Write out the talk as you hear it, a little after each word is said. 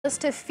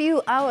Just a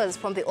few hours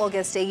from the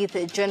August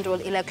 8th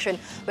general election,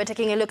 we're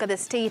taking a look at the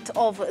state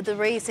of the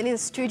race. And in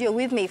studio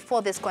with me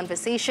for this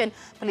conversation,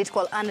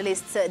 political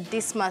analysts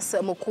Dismas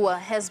Mukua,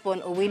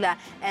 Hesbon Owila,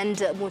 and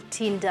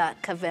Mutinda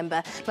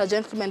Kivumbi. Now,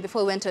 gentlemen,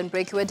 before we went on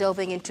break, we were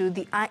delving into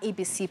the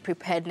IEBC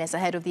preparedness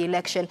ahead of the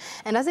election.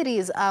 And as it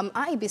is,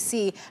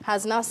 IEBC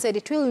has now said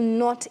it will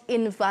not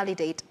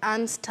invalidate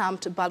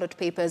unstamped ballot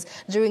papers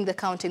during the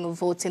counting of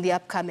votes in the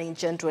upcoming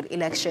general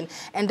election.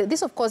 And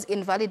this, of course,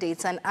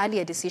 invalidates an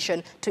earlier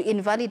decision to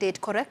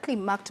invalidate correctly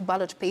marked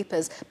ballot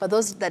papers, but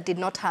those that did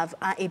not have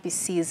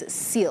IEBC's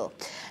seal.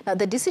 Now,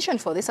 the decision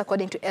for this,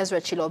 according to Ezra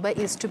Chiloba,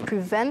 is to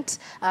prevent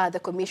the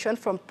Commission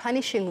from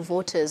punishing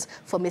voters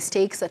for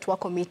mistakes that were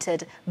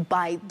committed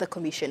by the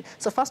Commission.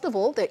 So, first of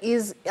all, there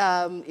is,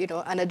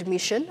 an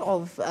admission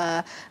of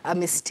a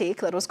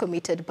mistake that was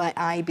committed by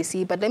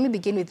IEBC. But let me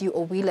begin with you,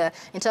 Owila,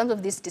 in terms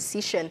of this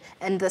decision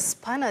and the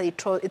spanner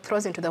it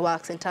throws into the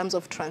works in terms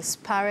of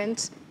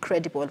transparent,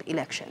 credible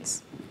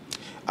elections.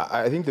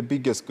 I think the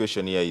biggest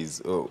question here is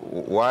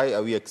why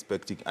are we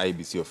expecting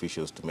IEBC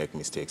officials to make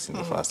mistakes in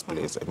the first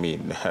place? I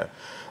mean,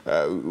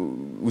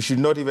 we should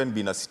not even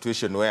be in a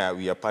situation where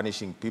we are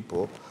punishing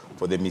people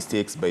for the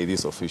mistakes by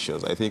these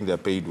officials. I think they're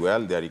paid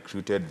well, they're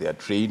recruited, they're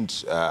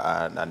trained,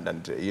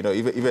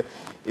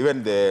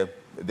 even the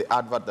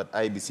advert that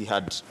IEBC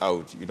had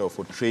out,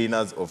 for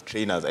trainers of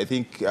trainers. I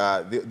think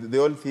the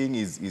whole thing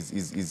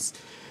is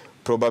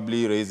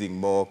probably raising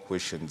more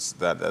questions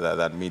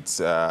that meets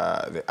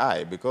the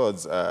eye,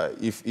 because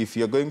if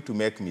you're going to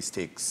make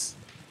mistakes,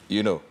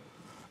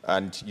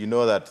 and you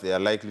know that there are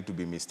likely to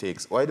be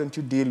mistakes, why don't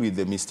you deal with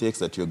the mistakes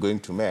that you're going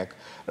to make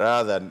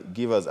rather than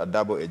give us a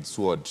double-edged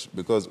sword?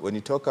 Because when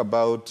you talk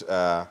about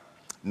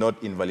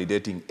not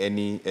invalidating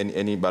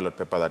any ballot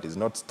paper that is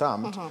not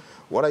stamped,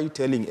 what are you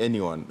telling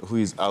anyone who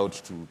is out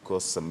to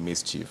cause some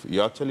mischief?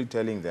 You're actually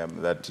telling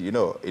them that,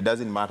 it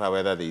doesn't matter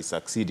whether they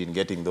succeed in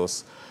getting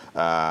those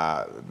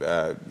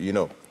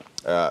the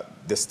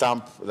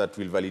stamp that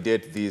will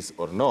validate this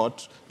or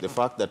not. The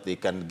fact that they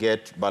can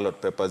get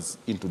ballot papers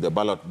into the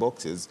ballot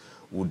boxes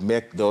would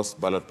make those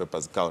ballot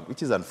papers count,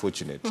 which is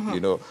unfortunate.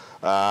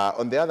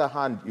 On the other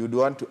hand, you'd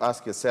want to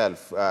ask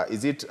yourself,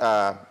 is it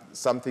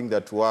something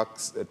that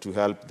works to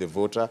help the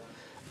voter?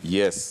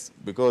 Yes,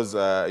 because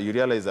you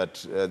realize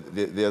that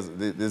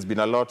there's been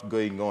a lot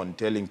going on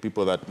telling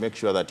people that make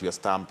sure that your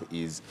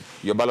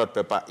ballot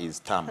paper is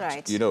stamped.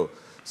 Right.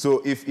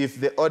 So if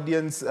the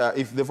audience,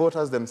 if the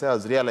voters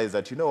themselves realize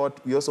that,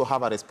 we also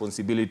have a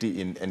responsibility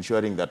in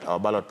ensuring that our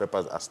ballot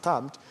papers are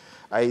stamped,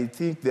 I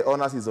think the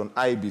onus is on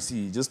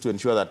IEBC just to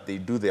ensure that they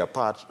do their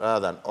part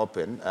rather than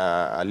open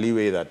a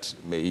leeway that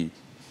may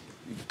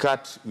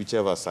cut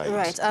whichever side.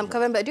 Right.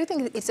 Kivumbi, do you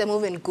think it's a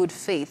move in good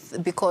faith?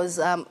 Because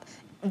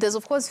there's,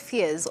 of course,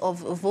 fears of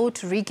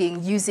vote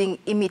rigging using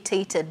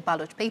imitated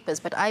ballot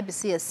papers, but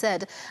IEBC has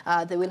said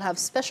they will have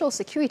special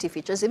security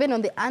features, even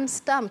on the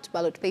unstamped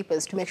ballot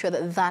papers, to make sure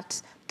that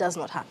that does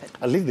not happen.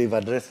 At least they've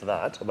addressed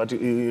that, but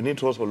you need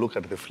to also look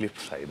at the flip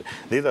side.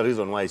 There's a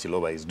reason why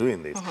Chiloba is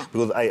doing this,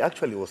 because I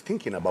actually was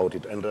thinking about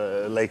it, and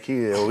like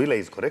Owila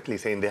is correctly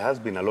saying, there has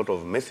been a lot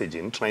of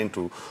messaging trying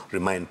to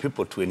remind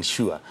people to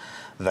ensure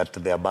that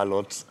their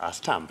ballots are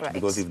stamped, right,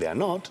 because if they are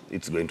not,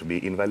 it's going to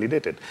be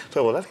invalidated.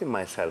 So I was asking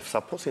myself,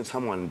 supposing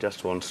someone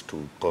just wants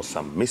to cause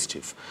some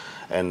mischief,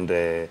 and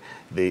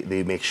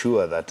they make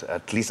sure that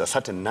at least a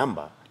certain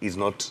number is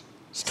not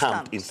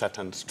stamped in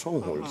certain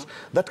strongholds,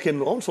 that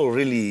can also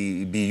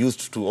really be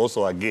used to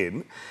also,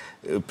 again,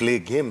 play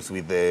games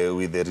with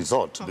the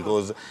result,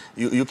 because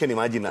you can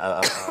imagine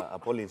a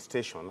polling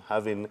station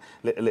having,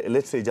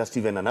 let's say, just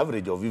even an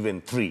average of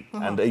even 3,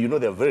 and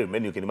there are very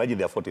many. You can imagine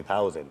there are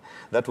 40,000.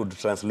 That would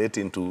translate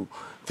into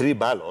 3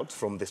 ballots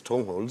from the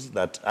strongholds,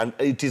 and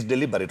it is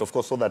deliberate, of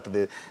course, so that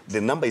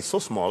the number is so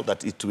small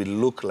that it will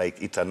look like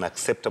it's an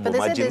acceptable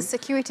margin. But they said there's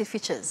security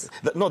features.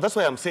 No, that's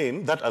why I'm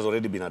saying that has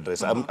already been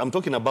addressed. I'm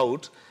talking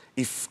about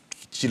if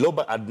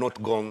Chiloba had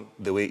not gone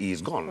the way he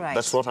is gone. Right.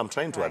 That's what I'm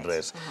trying to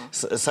address.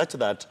 Such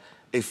that,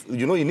 if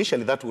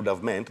initially that would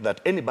have meant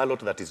that any ballot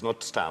that is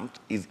not stamped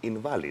is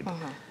invalid.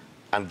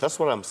 And that's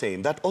what I'm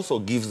saying. That also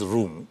gives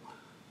room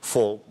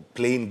for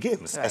playing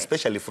games,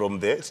 especially from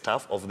the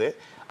staff of the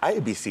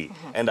IEBC.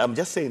 And I'm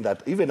just saying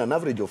that even an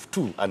average of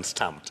 2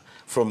 unstamped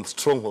from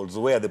strongholds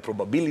where the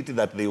probability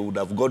that they would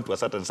have gone to a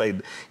certain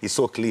side is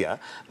so clear,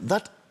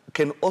 that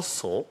can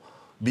also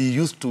be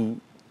used to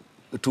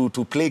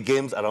play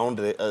games around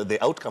the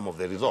outcome of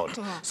the result.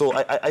 So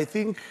I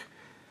think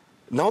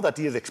now that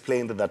he has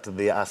explained that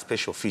there are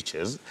special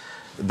features,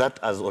 that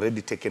has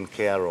already taken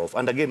care of.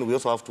 And again, we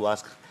also have to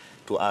ask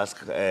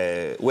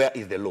where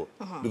is the law?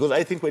 Because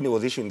I think when he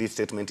was issuing this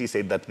statement, he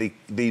said that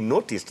they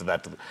noticed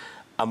that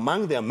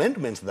among the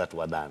amendments that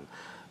were done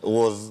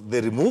was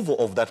the removal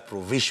of that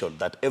provision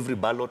that every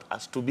ballot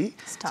has to be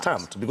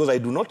stamped. Because I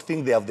do not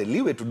think they have the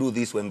leeway to do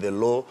this when the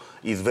law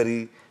is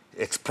very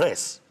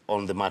express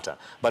on the matter.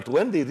 But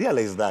when they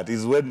realized that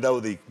is when now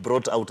they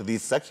brought out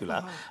this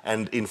circular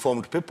and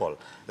informed people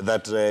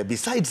that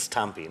besides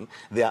stamping,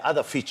 there are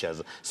other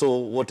features. So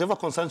whatever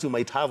concerns you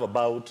might have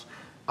about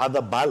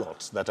other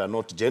ballots that are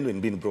not genuine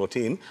being brought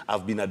in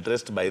have been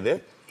addressed by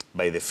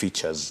the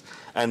features.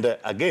 And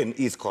again,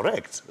 is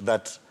correct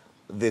that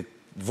the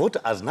vote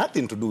has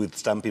nothing to do with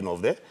stamping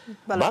of the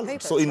ballot.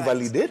 Papers, so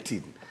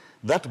invalidating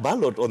that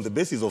ballot on the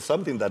basis of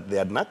something that they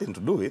had nothing to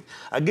do with,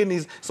 again,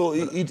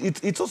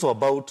 it's also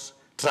about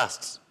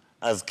trust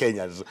as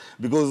Kenyans,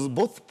 because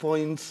both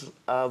points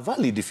are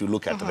valid if you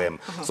look at them.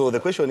 So the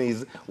question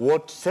is,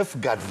 what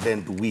safeguards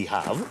then do we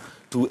have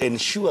to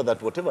ensure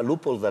that whatever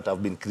loopholes that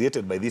have been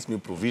created by this new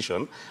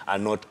provision are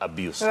not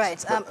abused?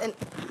 Right.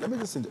 Let me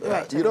just,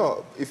 you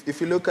know,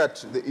 if you look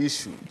at the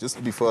issue,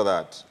 just before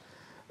that,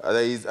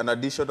 there is an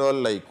additional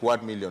like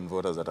 1 million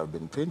voters that have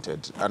been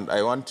printed, and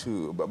I want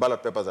to,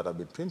 ballot papers that have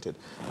been printed,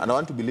 and I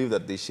want to believe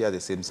that they share the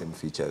same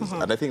features.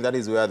 And I think that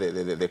is where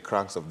the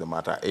crux of the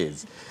matter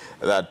is,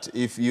 that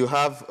if you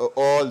have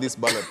all these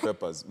ballot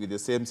papers with the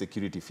same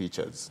security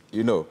features,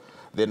 you know,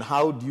 then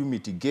how do you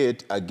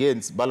mitigate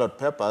against ballot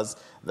papers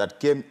that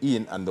came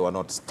in and they were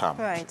not stamped?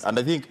 Right. And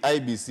I think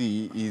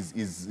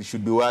IBC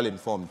should be well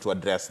informed to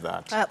address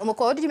that.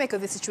 Omoko, what did you make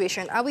of the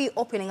situation? Are we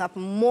opening up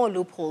more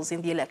loopholes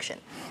in the election?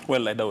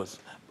 Well, like that was.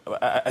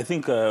 I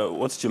think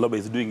what Chiloba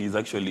is doing is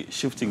actually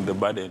shifting the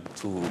burden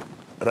to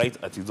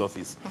right at his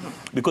office.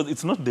 Because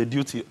it's not the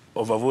duty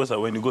of a voter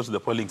when you go to the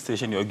polling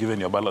station, you're given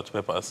your ballot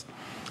papers,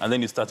 and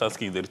then you start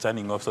asking the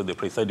returning officer, the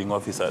presiding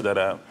officer,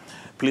 that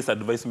please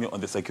advise me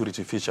on the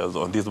security features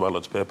on this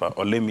ballot paper,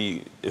 or let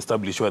me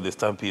establish where the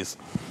stamp is,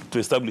 to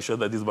establish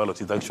that this ballot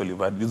is actually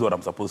valid. This is what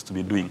I'm supposed to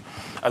be doing.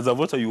 As a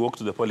voter, you walk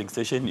to the polling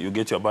station, you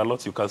get your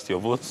ballot, you cast your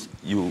votes,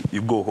 you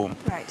go home.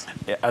 Right.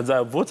 As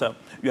a voter,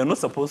 you are not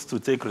supposed to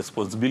take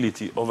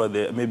responsibility over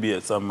maybe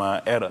some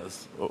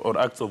errors or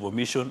acts of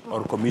omission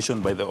or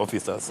commission by the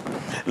officers.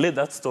 Let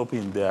that stop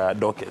in their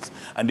docket.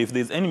 And if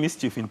there's any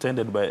mischief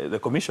intended by the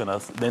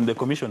commissioners, then the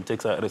commission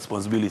takes a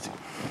responsibility.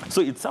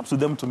 So it's up to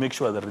them to make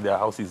sure that their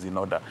house is in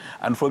order.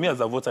 And for me as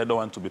a voter, I don't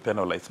want to be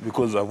penalized,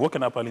 because I've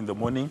woken up early in the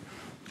morning,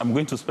 I'm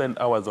going to spend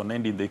hours on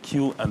end in the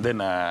queue, and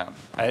then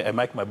I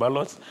mark my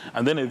ballots,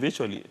 and then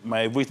eventually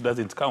my vote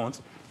doesn't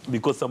count,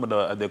 because some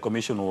of the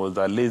commission was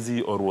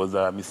lazy or was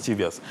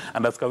mischievous.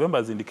 And as Kivumbi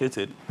has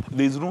indicated,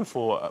 there's room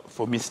for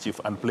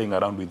mischief and playing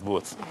around with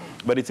votes.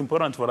 But it's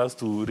important for us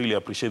to really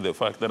appreciate the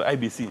fact that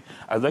IBC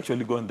has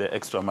actually gone the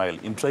extra mile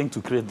in trying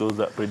to create those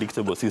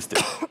predictable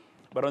systems.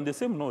 But on the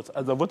same note,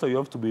 as a voter, you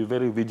have to be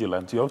very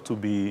vigilant. You have to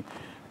be,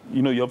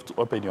 you have to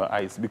open your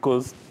eyes,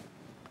 because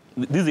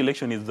this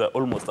election is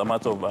almost a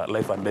matter of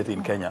life and death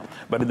in Kenya.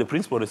 But the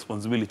principal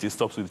responsibility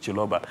stops with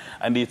Chiloba.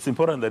 And it's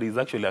important that he's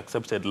actually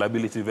accepted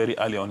liability very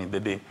early on in the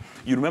day.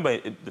 You remember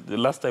the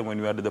last time when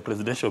we had the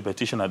presidential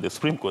petition at the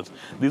Supreme Court,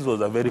 this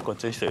was a very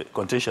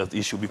contentious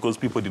issue, because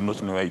people did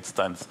not know where it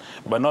stands.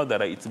 But now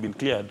that it's been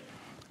cleared,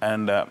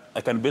 and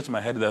I can bet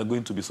my head there are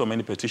going to be so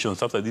many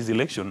petitions after this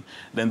election,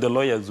 then the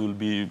lawyers will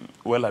be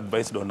well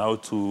advised on how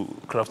to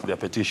craft their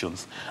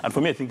petitions. And for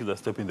me, I think it's a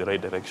step in the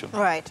right direction.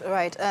 Right,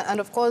 right.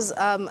 And of course,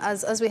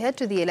 as we head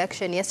to the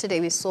election, yesterday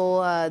we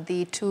saw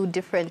the two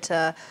different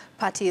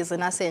parties,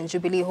 NASA and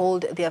Jubilee,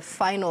 hold their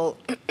final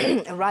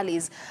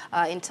rallies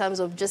in terms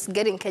of just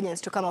getting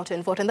Kenyans to come out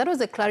and vote. And that was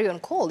a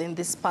clarion call in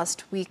this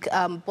past week.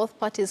 Both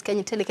parties,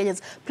 telling Kenyans,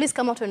 please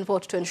come out and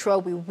vote to ensure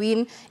we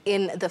win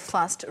in the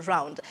first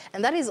round.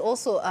 And that is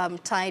also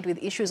tied with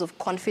issues of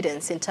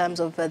confidence in terms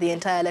of the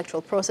entire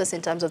electoral process,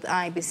 in terms of the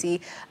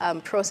IBC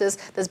process.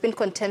 There's been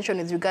contention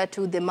with regard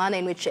to the manner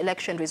in which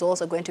election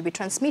results are going to be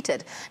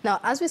transmitted. Now,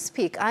 as we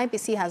speak,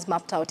 IBC has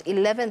mapped out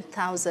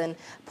 11,000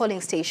 polling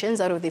stations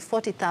out of the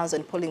 40,000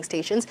 polling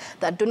stations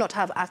that do not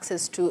have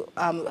access to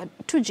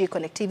 2G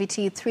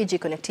connectivity, 3G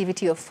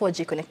connectivity, or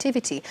 4G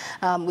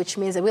connectivity, which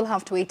means they will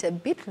have to wait a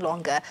bit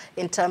longer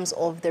in terms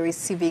of the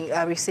receiving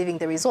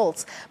the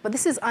results. But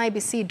this is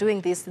IBC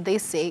doing this, they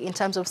say, in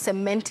terms of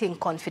cementing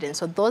confidence.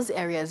 So those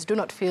areas do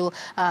not feel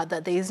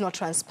that there is no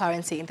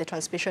transparency in the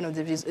transmission of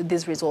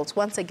these results.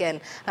 Once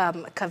again,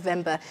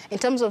 Kivumbi, in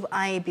terms of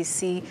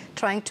IBC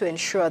trying to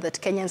ensure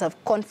that Kenyans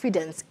have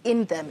confidence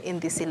in them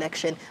in this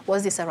election,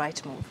 was this a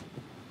right move?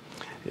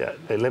 Yeah,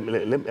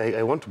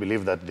 I want to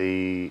believe that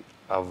they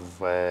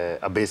have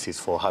a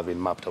basis for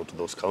having mapped out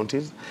those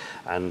counties.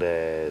 And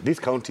these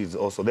counties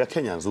also, there are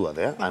Kenyans who are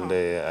there. And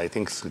I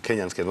think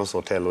Kenyans can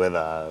also tell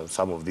whether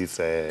some of these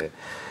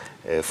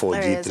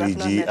 4G,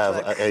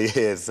 3G,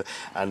 yes.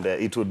 And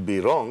it would be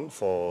wrong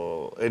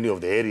for any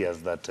of the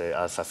areas that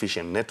are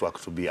sufficient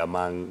network to be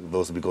among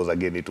those, because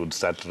again, it would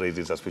start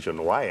raising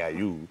suspicion. Why are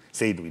you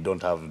saying we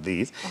don't have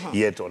this,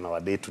 yet on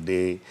our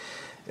day-to-day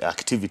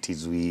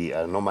activities we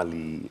are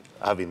normally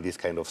having this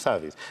kind of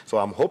service? So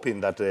I'm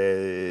hoping that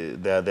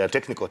their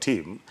technical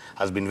team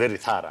has been very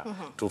thorough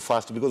to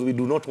first, because we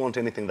do not want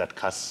anything that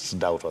casts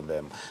doubt on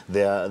them.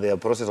 Their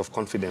process of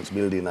confidence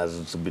building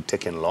has been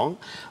taken long,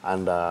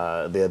 and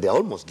they're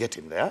almost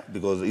getting there,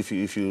 because if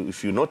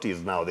you notice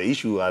now, the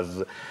issue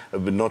has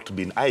not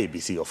been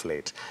IBC of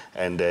late,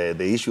 and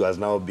the issue has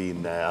now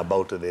been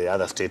about the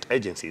other state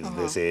agencies,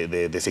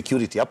 the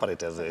security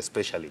apparatus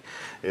especially.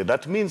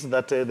 That means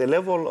that the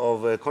level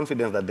of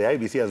confidence that the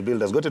IBC has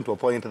built has gotten to a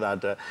point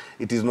that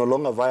it is no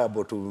longer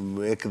viable to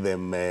make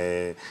them,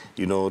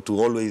 you know, to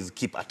always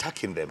keep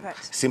attacking them. Right.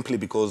 Simply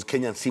because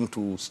Kenyans seem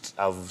to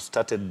have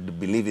started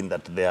believing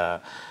that they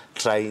are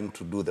trying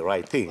to do the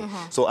right thing.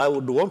 So I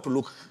would want to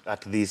look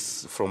at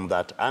this from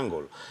that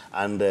angle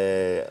and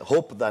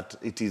hope that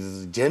it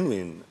is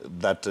genuine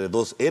that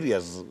those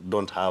areas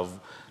don't have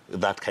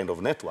that kind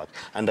of network.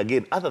 And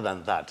again, other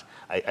than that,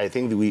 I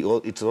think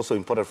it's also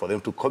important for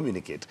them to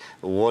communicate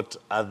what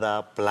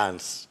other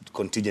plans,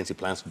 contingency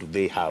plans do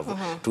they have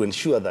to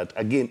ensure that,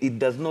 again, it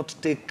does not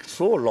take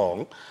so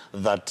long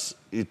that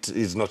it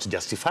is not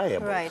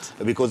justifiable. Right.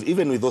 Because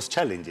even with those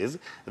challenges,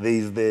 there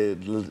is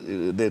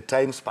the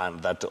time span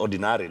that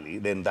ordinarily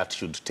then that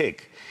should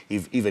take,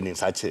 even in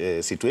such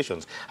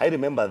situations. I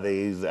remember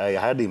I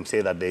heard him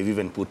say that they've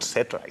even put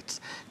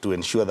satellites to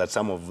ensure that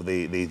some of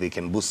they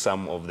can boost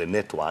some of the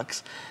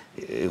networks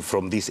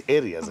from these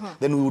areas.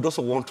 Then we would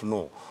also want to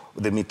know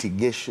the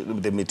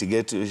mitigation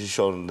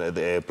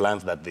the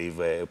plans that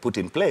they've put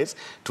in place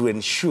to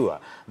ensure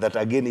that,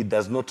 again, it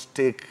does not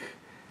take,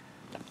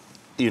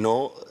 you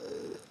know,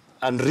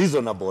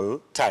 unreasonable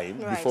time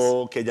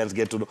before Kenyans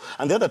get to know.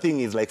 And the other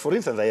thing is, like, for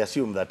instance, I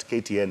assume that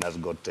KTN has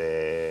got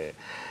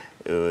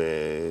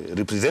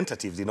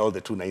representatives in all the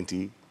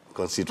 290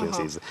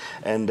 constituencies.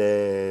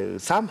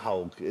 And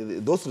somehow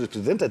those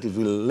representatives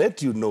will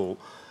let you know,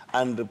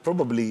 and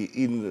probably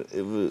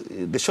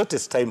in the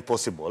shortest time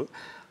possible,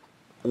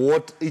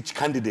 what each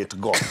candidate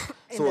got.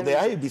 So the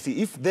IBC,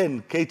 if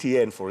then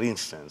KTN, for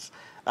instance,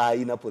 are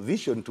in a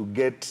position to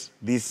get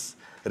these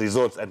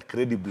results, and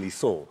credibly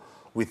so,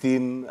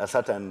 within a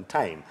certain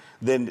time,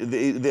 then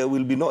there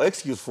will be no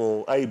excuse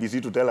for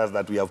IEBC to tell us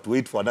that we have to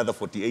wait for another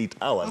 48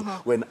 hours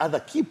when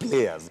other key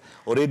players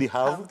already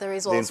have the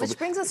results. Which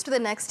brings us to the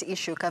next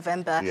issue,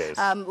 Kavemba.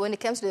 Yes. When it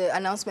comes to the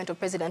announcement of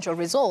presidential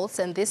results,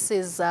 and this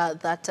is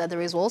that the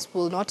results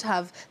will not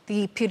have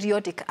the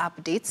periodic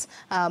updates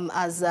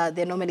as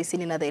they're normally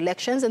seen in other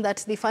elections, and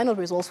that the final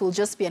results will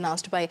just be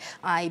announced by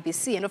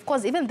IEBC. And of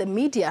course, even the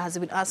media has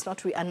been asked not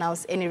to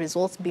announce any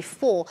results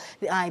before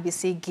the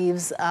IEBC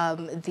gives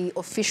the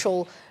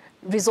official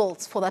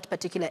results for that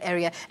particular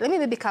area. Let me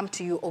maybe come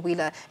to you,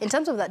 Owila. In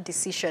terms of that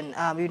decision,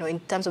 you know, in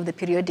terms of the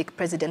periodic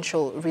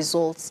presidential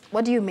results,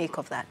 what do you make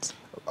of that?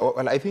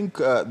 Well, I think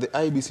the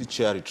IBC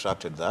chair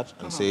retracted that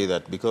and say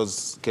that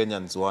because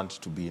Kenyans want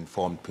to be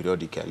informed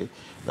periodically,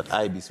 that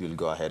IBC will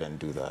go ahead and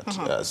do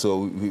that. So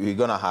we're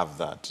going to have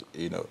that,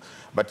 you know.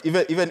 But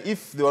even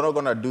if they were not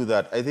going to do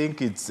that, I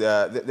think it's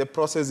the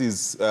process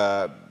is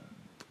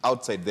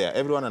outside there.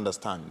 Everyone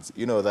understands,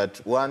 you know,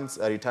 that once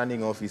a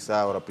returning officer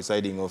or a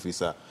presiding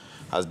officer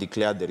has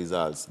declared the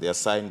results, they are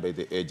signed by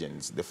the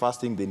agents. The first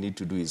thing they need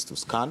to do is to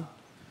scan,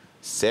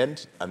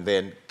 send, and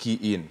then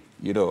key in,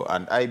 you know.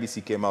 And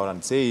IBC came out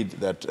and said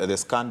that the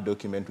scanned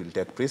document will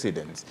take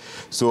precedence.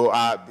 So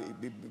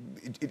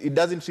it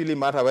doesn't really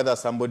matter whether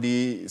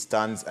somebody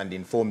stands and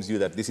informs you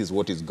that this is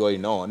what is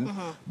going on,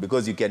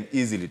 because you can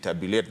easily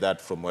tabulate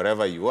that from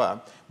wherever you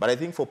are. But I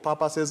think for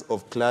purposes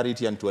of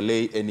clarity and to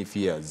allay any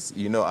fears,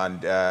 you know,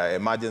 and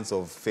emergence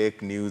of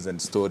fake news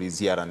and stories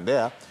here and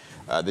there,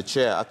 the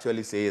chair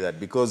actually say that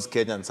because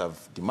Kenyans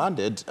have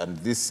demanded, and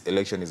this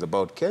election is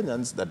about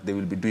Kenyans, that they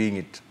will be doing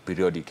it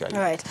periodically.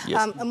 Right.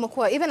 Yes.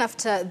 Mokua, even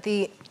after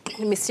the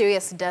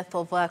mysterious death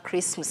of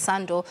Chris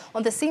Msando,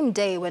 on the same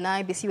day when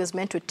IBC was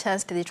meant to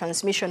test the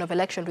transmission of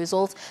election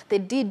results, they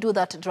did do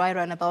that dry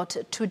run about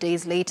 2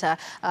 days later,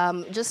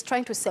 just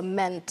trying to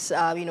cement,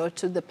 you know,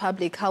 to the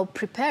public how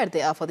prepared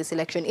they are for this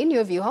election. In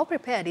your view, how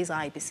prepared is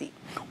IBC?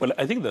 Well,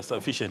 I think they're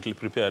sufficiently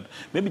prepared.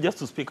 Maybe just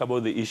to speak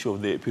about the issue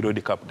of the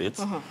periodic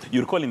updates.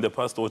 You recall in the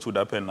past what would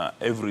happen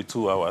every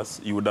 2 hours,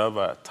 you would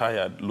have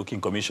tired-looking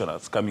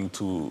commissioners coming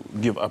to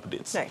give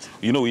updates. Right.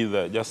 You know,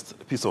 with just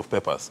a piece of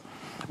papers.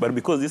 But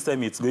because this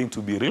time it's going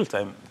to be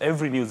real-time,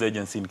 every news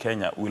agency in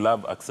Kenya will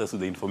have access to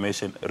the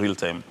information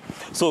real-time.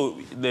 So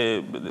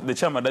the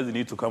chairman doesn't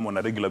need to come on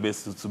a regular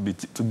basis to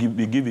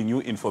be giving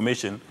you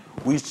information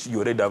which you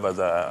already have as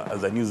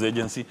a news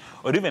agency,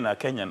 or even a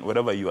Kenyan,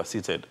 wherever you are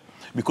seated.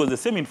 Because the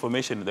same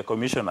information the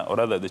commissioner, or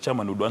rather the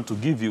chairman, would want to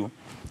give you,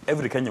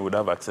 every Kenyan would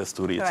have access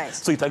to it. Right.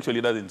 So it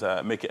actually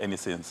doesn't make any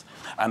sense.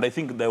 And I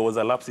think there was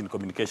a lapse in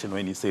communication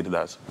when he said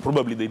that.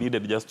 Probably they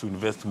needed just to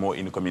invest more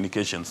in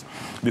communications.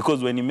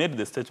 Because when he made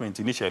the statement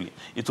initially,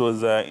 it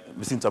was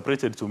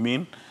misinterpreted to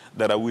mean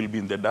that I will be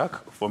in the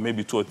dark for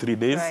maybe 2 or 3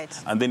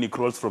 days, and then he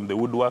crawls from the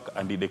woodwork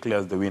and he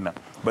declares the winner.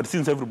 But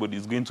since everybody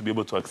is going to be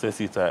able to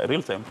access it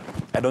real time,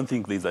 I don't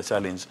think there's a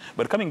challenge.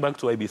 But coming back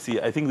to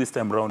IBC, I think this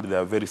time around they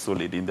are very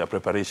solid in their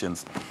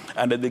preparations.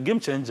 And the game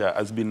changer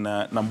has been,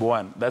 number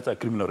one, that's a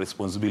criminal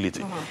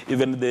responsibility.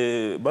 Even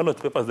the ballot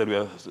papers that we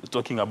are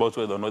talking about,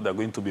 whether or not they're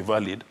going to be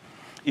valid,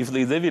 if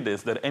there is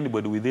evidence that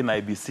anybody within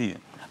IBC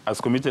has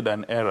committed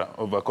an error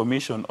of a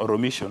commission or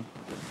omission,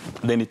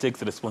 then he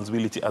takes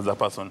responsibility as a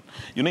person.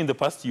 You know, in the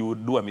past, you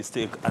would do a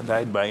mistake and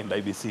hide behind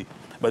IBC.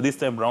 But this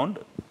time round,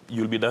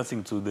 you'll be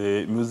dancing to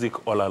the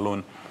music all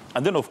alone.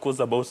 And then, of course,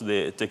 about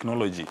the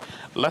technology.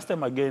 Last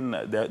time, again,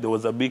 there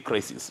was a big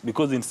crisis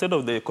because instead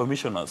of the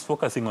commissioners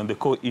focusing on the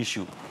core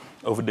issue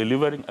of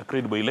delivering a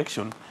credible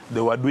election,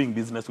 they were doing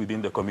business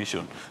within the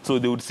commission. So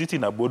they would sit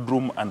in a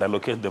boardroom and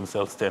allocate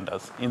themselves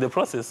tenders. In the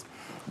process,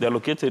 they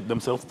allocated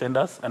themselves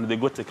tenders and they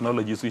got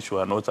technologies which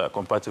were not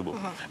compatible.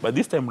 But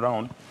this time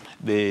round,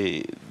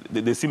 they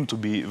seem to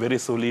be very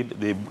solid.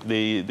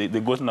 They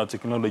got now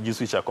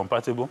technologies which are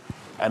compatible,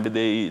 and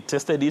they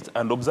tested it,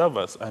 and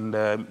observers and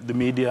the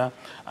media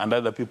and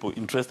other people,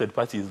 interested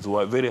parties,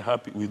 were very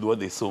happy with what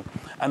they saw.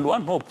 And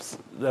one hopes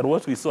that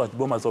what we saw at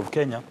Bomas of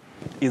Kenya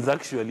is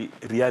actually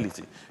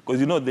reality.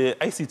 Because, you know, the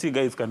ICT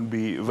guys can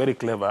be very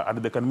clever and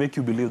they can make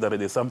you believe that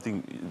there's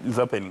something is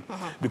happening.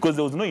 Because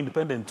there was no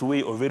independent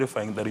way of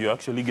verifying that you're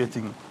actually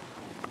getting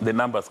the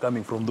numbers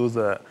coming from those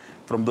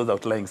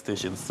outlying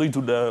stations. So it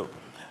would,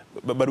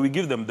 but we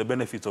give them the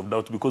benefit of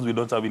doubt because we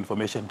don't have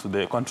information to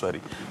the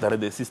contrary that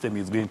the system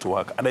is going to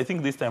work. And I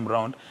think this time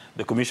around,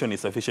 the Commission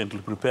is sufficiently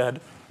prepared.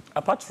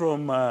 Apart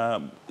from,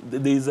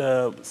 there is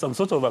some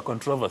sort of a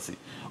controversy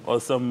or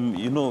some,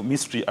 you know,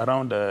 mystery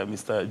around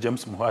Mr.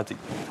 James Muhati,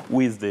 who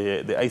is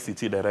the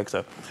ICT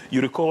director.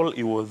 You recall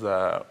he was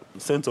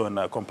sent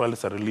on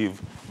compulsory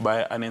leave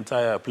by an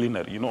entire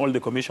plenary. You know, all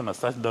the commissioners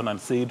sat down and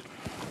said,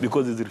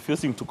 because he's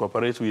refusing to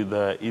cooperate with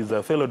his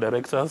fellow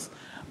directors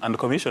and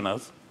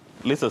commissioners,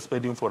 let's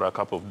suspend him for a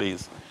couple of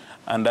days.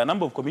 And a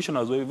number of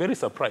commissioners were very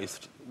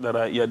surprised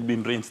that he had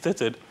been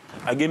reinstated,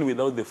 again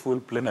without the full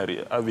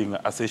plenary having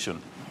a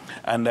session.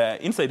 And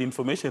inside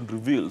information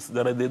reveals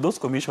that those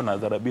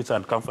commissioners are a bit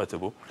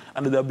uncomfortable,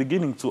 and they're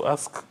beginning to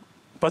ask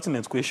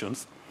pertinent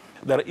questions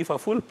that if a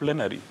full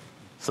plenary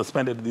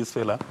suspended this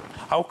fella,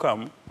 how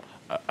come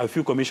a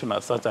few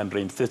commissioners sat and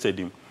reinstated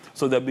him?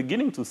 So they're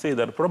beginning to say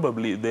that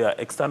probably there are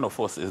external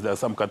forces, there are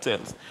some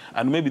cartels.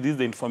 And maybe this is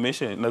the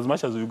information, as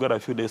much as we've got a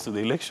few days to the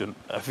election,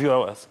 a few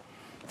hours,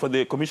 for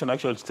the commission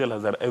actually to tell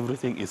us that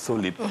everything is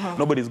solid.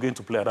 Nobody's going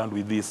to play around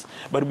with this.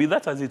 But be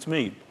that as it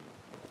may,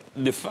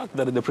 the fact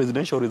that the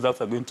presidential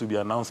results are going to be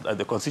announced at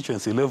the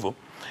constituency level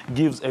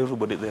gives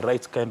everybody the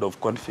right kind of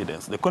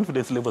confidence. The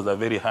confidence levels are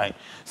very high,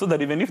 so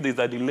that even if there's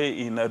a delay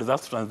in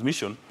results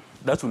transmission,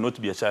 that will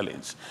not be a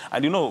challenge.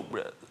 And you know,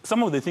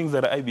 some of the things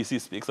that IBC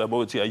speaks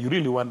about here, you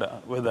really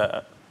wonder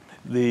whether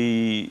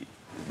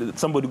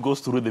somebody goes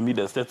through the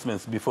media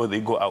statements before they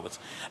go out.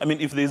 I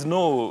mean, if there's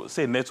no,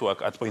 say,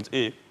 network at point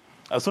A,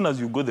 as soon as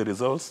you got the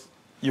results,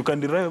 you can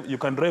drive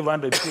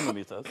 100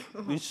 kilometers,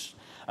 which,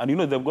 and you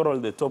know, they've got all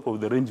the top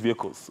of the range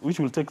vehicles, which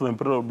will take them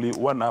probably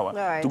 1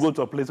 hour to go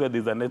to a place where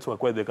there's a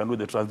network where they can do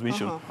the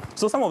transmission.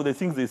 So some of the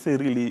things they say,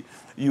 really,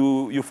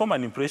 you form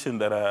an impression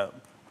that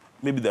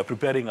maybe they're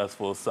preparing us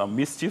for some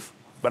mischief.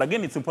 But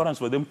again, it's important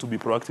for them to be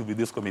proactive with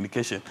this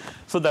communication,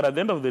 so that at the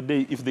end of the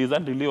day, if there's a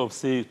delay of,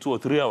 say, 2 or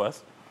 3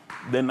 hours,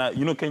 then,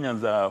 you know,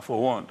 Kenyans are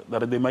forewarned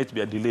that there might be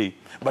a delay.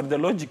 But the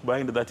logic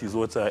behind that is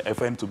what I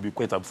find to be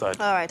quite absurd.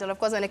 All right. And of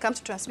course, when it comes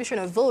to transmission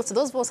of votes,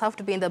 those votes have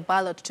to be in the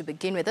ballot to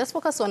begin with. Let's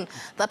focus on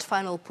that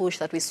final push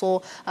that we saw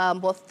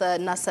both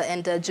NASA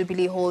and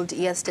Jubilee hold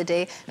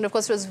yesterday. And of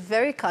course, it was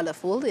very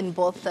colorful in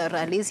both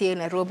rallies here in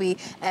Nairobi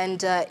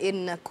and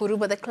in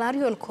Kuruba. The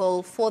clarion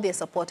call for their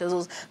supporters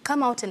was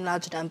come out in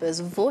large numbers,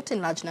 vote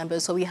in large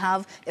numbers, so we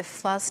have a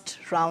first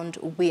round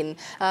win.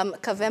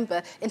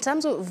 Kivumbi, in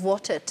terms of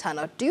voter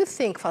turnout, do you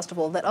think, first of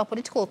all, that our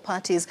political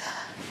parties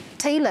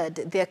tailored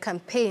their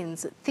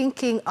campaigns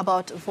thinking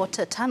about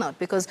voter turnout?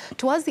 Because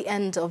towards the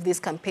end of this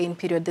campaign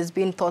period, there's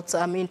been thoughts,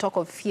 talk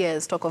of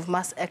fears, talk of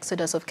mass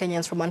exodus of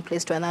Kenyans from one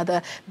place to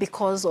another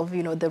because of,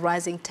 you know, the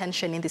rising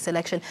tension in this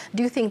election.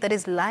 Do you think that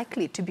is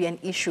likely to be an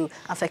issue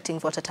affecting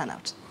voter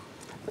turnout?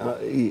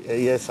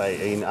 Yes,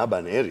 in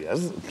urban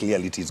areas,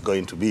 clearly it is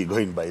going to be,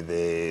 going by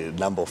the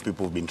number of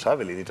people who've been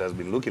traveling. It has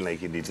been looking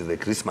like it is the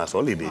Christmas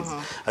holidays.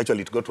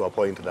 Actually, it got to a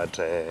point that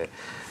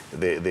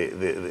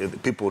the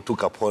people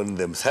took upon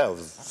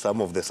themselves,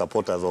 some of the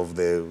supporters of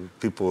the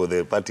people,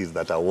 the parties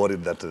that are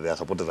worried that their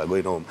supporters are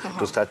going home,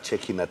 to start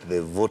checking at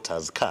the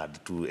voters'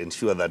 card to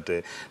ensure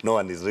that no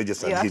one is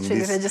registered. You're actually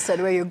registered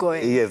where you're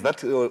going. Yes,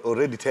 that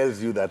already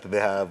tells you that they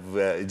have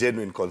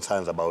genuine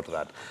concerns about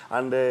that.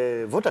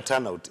 And voter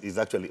turnout is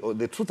actually,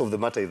 the truth of the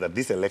matter is that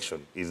this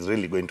election is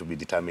really going to be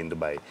determined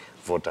by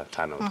voter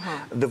turnout.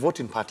 The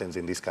voting patterns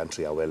in this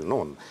country are well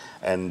known,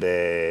 and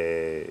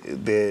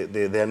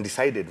the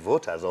undecided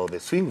voters or the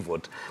swing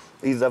vote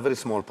is a very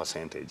small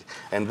percentage.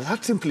 And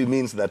that simply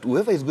means that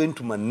whoever is going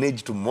to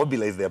manage to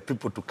mobilize their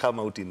people to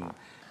come out in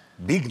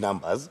big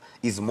numbers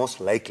is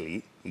most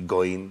likely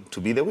going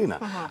to be the winner.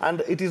 And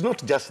it is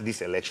not just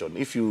this election.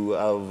 If you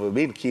have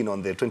been keen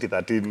on the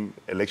 2013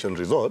 election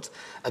results,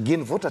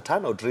 again, voter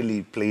turnout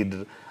really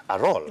played a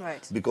role,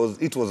 because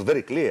it was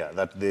very clear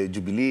that the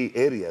Jubilee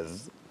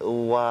areas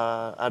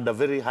had a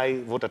very high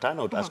voter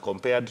turnout as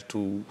compared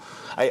to,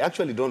 I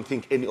actually don't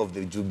think any of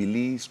the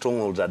Jubilee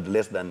strongholds had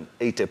less than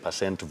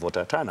 80%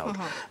 voter turnout.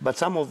 But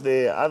some of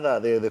the other,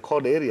 the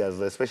core areas,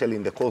 especially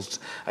in the coast,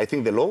 I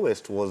think the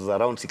lowest was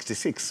around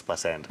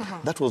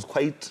 66%. That was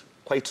quite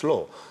quite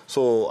low.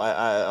 So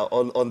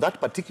on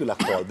that particular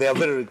call, they are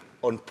very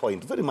on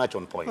point, very much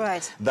on point.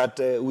 Right. That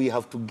we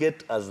have to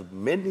get as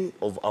many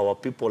of our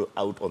people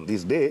out on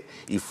this day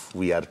if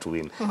we are to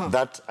win.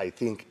 That, I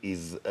think,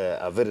 is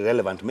a very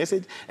relevant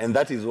message, and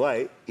that is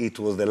why it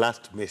was the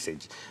last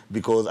message.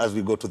 Because as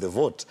we go to the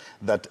vote,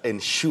 that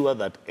ensure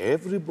that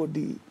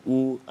everybody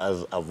who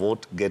has a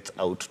vote gets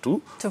out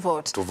to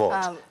vote.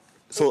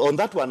 So on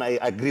that one, I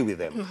agree with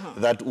them,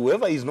 that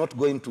whoever is not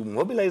going to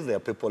mobilize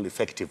their people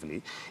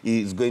effectively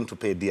is going to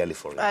pay dearly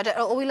for it.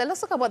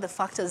 Let's talk about the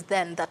factors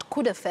then that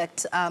could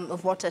affect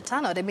voter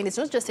turnout. I mean, it's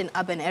not just in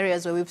urban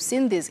areas where we've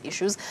seen these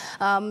issues.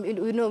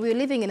 We're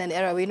living in an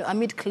era where,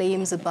 amid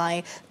claims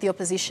by the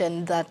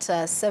opposition that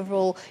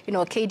several,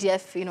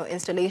 KDF,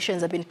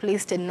 installations have been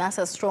placed in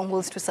NASA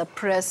strongholds to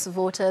suppress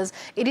voters.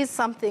 It is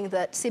something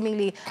that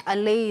seemingly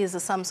allays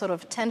some sort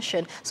of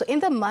tension. So in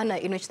the manner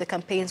in which the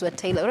campaigns were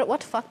tailored,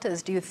 what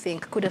factors do you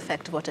think could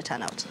affect voter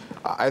turnout?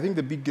 I think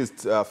the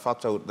biggest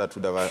factor that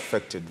would have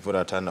affected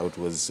voter turnout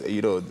was,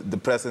 the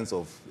presence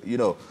of,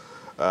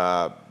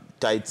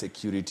 tight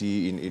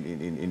security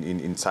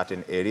in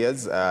certain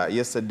areas.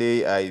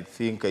 Yesterday, I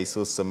think I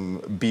saw some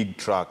big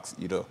trucks,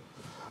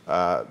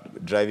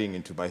 driving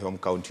into my home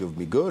county of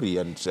Migori,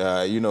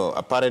 and,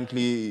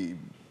 apparently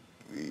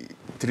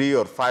 3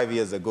 or 5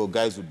 years ago,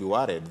 guys would be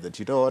worried that,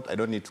 I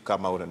don't need to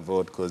come out and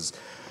vote because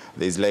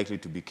there's likely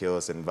to be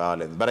chaos and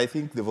violence. But I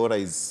think the voter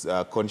is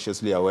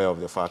consciously aware of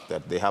the fact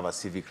that they have a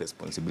civic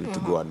responsibility to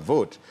go and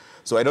vote.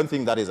 So I don't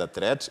think that is a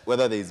threat,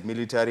 whether there is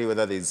military,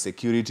 whether there is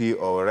security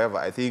or whatever.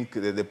 I think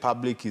the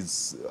public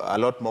is a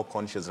lot more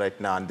conscious right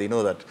now, and they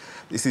know that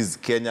this is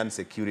Kenyan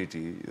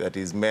security that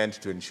is meant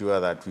to ensure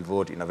that we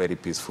vote in a very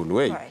peaceful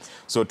way. Right.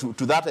 So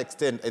to that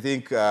extent, I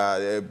think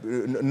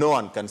no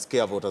one can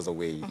scare voters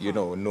away,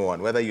 no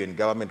one. Whether you're in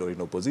government or in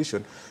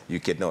opposition, you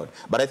cannot.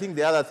 But I think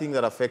the other thing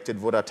that affected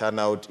voter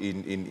turnout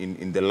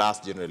in the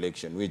last general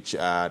election, which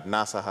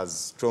NASA has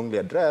strongly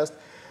addressed,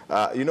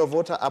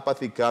 voter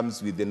apathy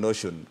comes with the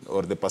notion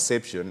or the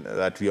perception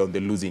that we are on the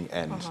losing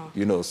end.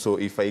 So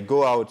if I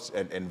go out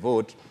and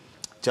vote,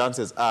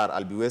 chances are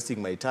I'll be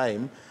wasting my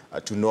time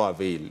to no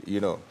avail.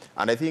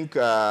 And I think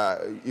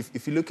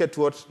if you look at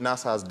what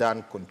NASA has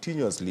done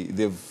continuously,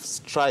 they've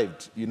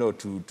strived,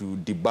 to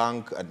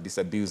debunk and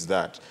disabuse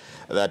that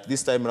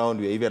this time around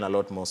we're even a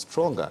lot more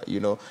stronger.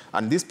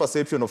 And this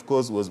perception, of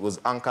course, was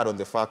anchored on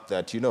the fact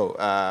that,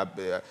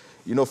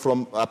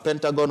 from a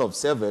Pentagon of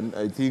 7,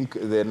 I think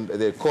then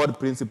the core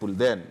principle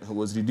then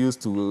was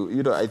reduced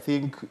to, I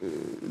think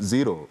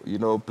 0,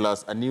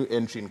 plus a new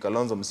entry in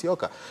Kalonzo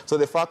Musyoka. So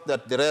the fact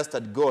that the rest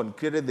had gone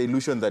created the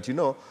illusion that,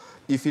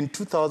 if in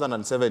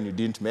 2007 you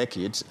didn't make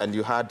it and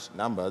you had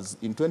numbers,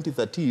 in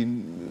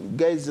 2013,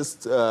 guys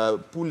just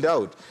pulled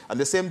out. And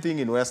the same thing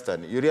in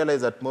Western. You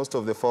realize that most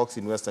of the folks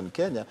in Western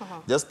Kenya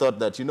just thought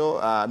that,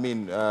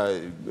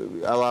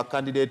 our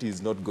candidate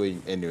is not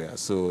going anywhere.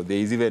 So there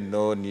is even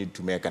no need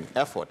to make an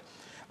effort.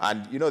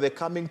 And, the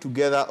coming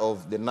together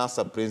of the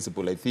NASA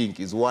principle, I think,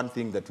 is one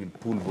thing that will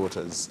pull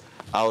voters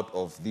out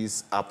of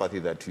this apathy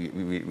that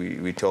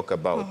we talk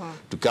about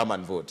to come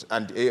and vote.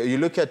 And you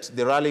look at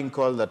the rallying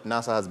call that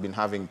NASA has been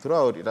having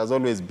throughout, it has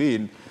always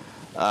been,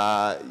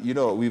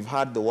 we've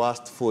had the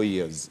worst 4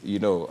 years,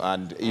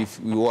 and if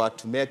we were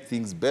to make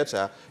things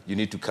better, you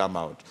need to come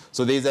out.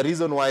 So there's a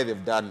reason why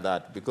they've done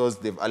that, because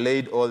they've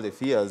allayed all the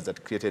fears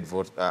that created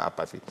vote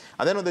apathy.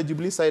 And then on the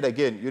Jubilee side,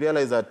 again, you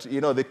realize that,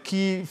 the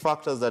key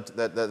factors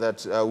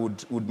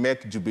that would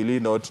make Jubilee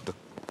not to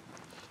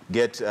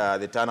get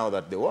the turnout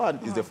that they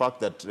want is the fact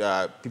that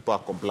people are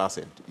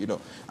complacent,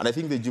 And I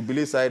think the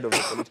Jubilee side of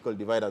the political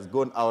divide has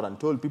gone out and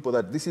told people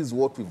that this is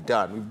what we've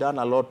done. We've done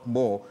a lot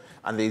more,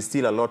 and there is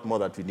still a lot more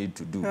that we need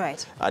to do.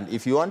 Right. And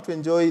if you want to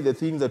enjoy the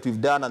things that we've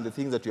done and the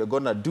things that you're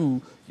going to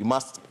do, you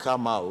must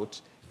come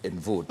out and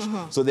vote.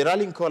 So the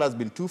rallying call has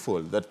been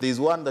twofold. That there's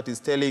one that is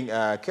telling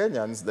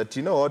Kenyans that,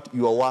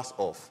 you are worse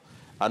off.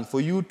 And for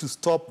you to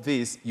stop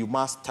this, you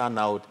must turn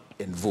out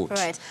and vote.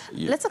 Right.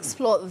 Let's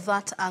explore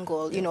that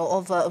angle,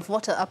 of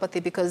voter apathy,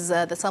 because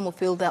some who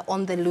feel they're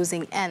on the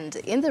losing end.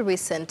 In the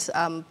recent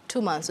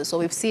 2 months or so,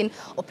 we've seen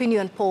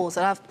opinion polls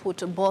that have put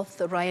both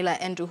Raila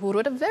and Uhuru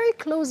at a very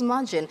close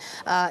margin.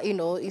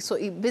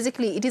 So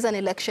basically it is an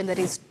election that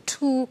is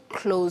too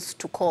close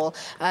to call,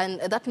 and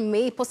that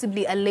may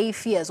possibly allay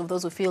fears of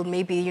those who feel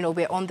maybe,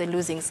 we're on the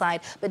losing side.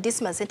 But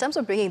Dismas, in terms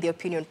of bringing the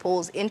opinion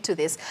polls into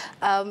this,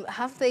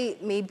 have they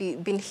maybe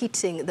been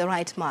hitting the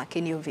right mark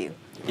in your view?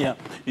 Yeah,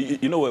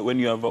 when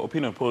you have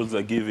opinion polls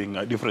are giving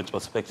different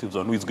perspectives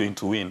on who is going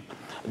to win,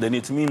 then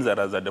it means that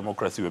as a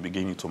democracy we're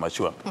beginning to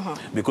mature.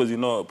 Because,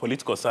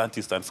 political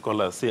scientists and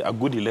scholars say a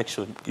good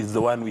election is the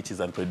one which is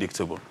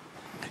unpredictable.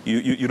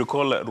 You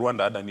recall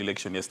Rwanda had an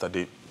election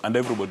yesterday, and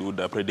everybody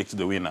would predict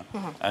the winner.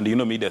 And,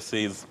 media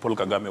says Paul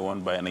Kagame won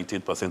by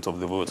 98%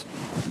 of the votes.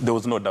 There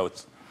was no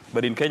doubt.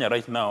 But in Kenya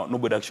right now,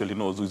 nobody actually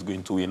knows who is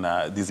going to win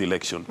this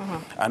election.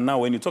 And now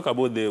when you talk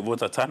about the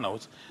voter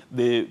turnout,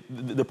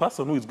 the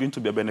person who is going to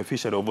be a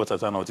beneficiary of voter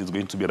turnout is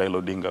going to be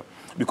Raila Odinga.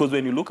 Because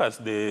when you look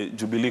at the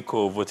Jubilee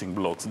voting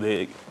blocks,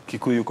 the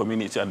Kikuyu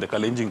community and the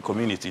Kalenjin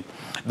community,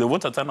 the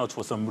voter turnout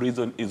for some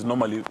reason is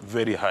normally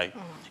very high.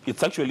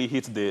 It's actually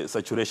hit the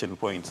saturation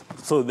point.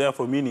 So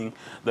therefore meaning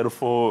that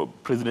for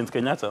President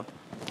Kenyatta,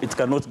 it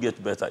cannot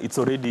get better. It's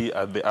already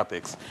at the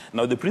apex.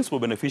 Now, the principal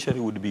beneficiary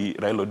would be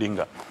Raila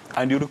Odinga.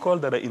 And you recall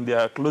that in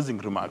their closing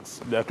remarks,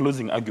 their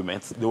closing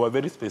arguments, they were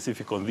very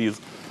specific on these,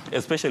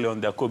 especially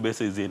on their core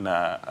bases in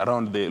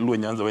around the Luo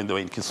Nyanza when they were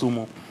in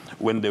Kisumu,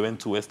 when they went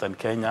to Western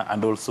Kenya,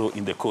 and also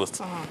in the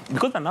coast.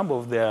 Because a number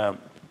of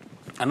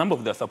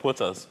their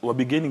supporters were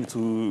beginning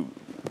to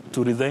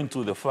resign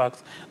to the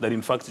fact that,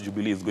 in fact,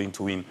 Jubilee is going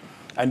to win.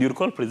 And you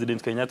recall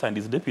President Kenyatta and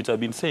his deputy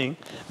have been saying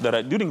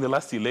that during the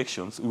last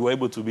elections, we were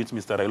able to beat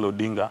Mr. Raila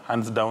Odinga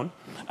hands down,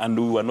 and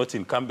we were not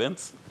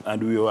incumbents,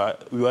 and we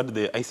had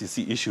the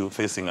ICC issue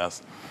facing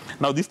us.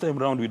 Now, this time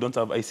around, we don't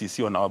have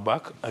ICC on our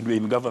back, and we're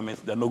in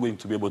government. They're not going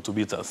to be able to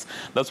beat us.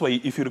 That's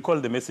why, if you recall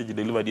the message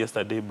delivered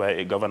yesterday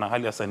by Governor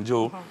Halia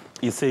Sanjo,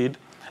 he said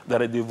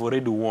that they've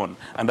already won.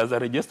 And as a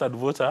registered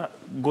voter,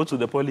 go to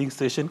the polling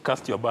station,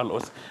 cast your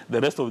ballot.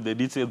 The rest of the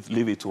details,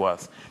 leave it to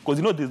us. Because,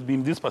 you know, there's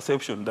been this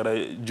perception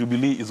that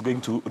Jubilee is going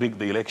to rig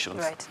the elections.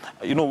 Right.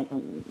 You know,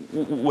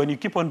 when you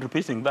keep on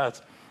repeating that,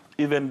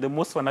 even the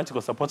most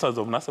fanatical supporters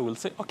of NASA will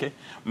say, okay,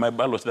 my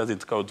ballot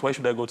doesn't count. Why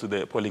should I go to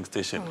the polling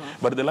station?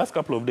 But the last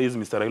couple of days,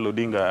 Mr. Raila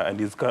Odinga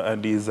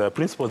and his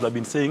principals have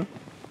been saying,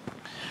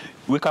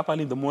 wake up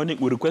early in the morning,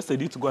 we requested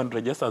you to go and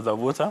register as a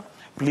voter.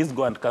 Please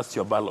go and cast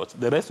your ballot.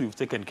 The rest, we've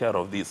taken care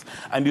of this.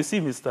 And you see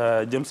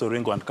Mr. James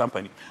Orengo and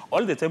company,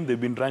 all the time they've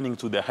been running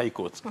to the High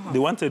Court. They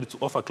wanted to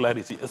offer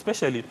clarity,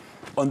 especially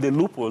on the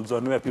loopholes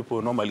on where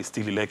people normally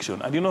steal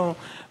election. And you know,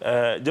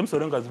 James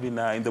Orengo has been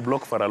in the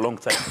block for a long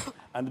time.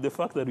 And the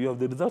fact that we have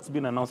the results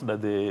being announced,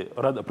 that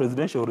the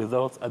presidential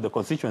results at the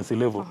constituency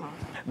level,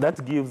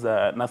 that gives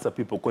NASA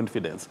people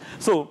confidence.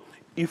 So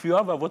if you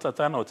have a voter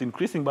turnout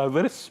increasing by a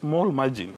very small margin,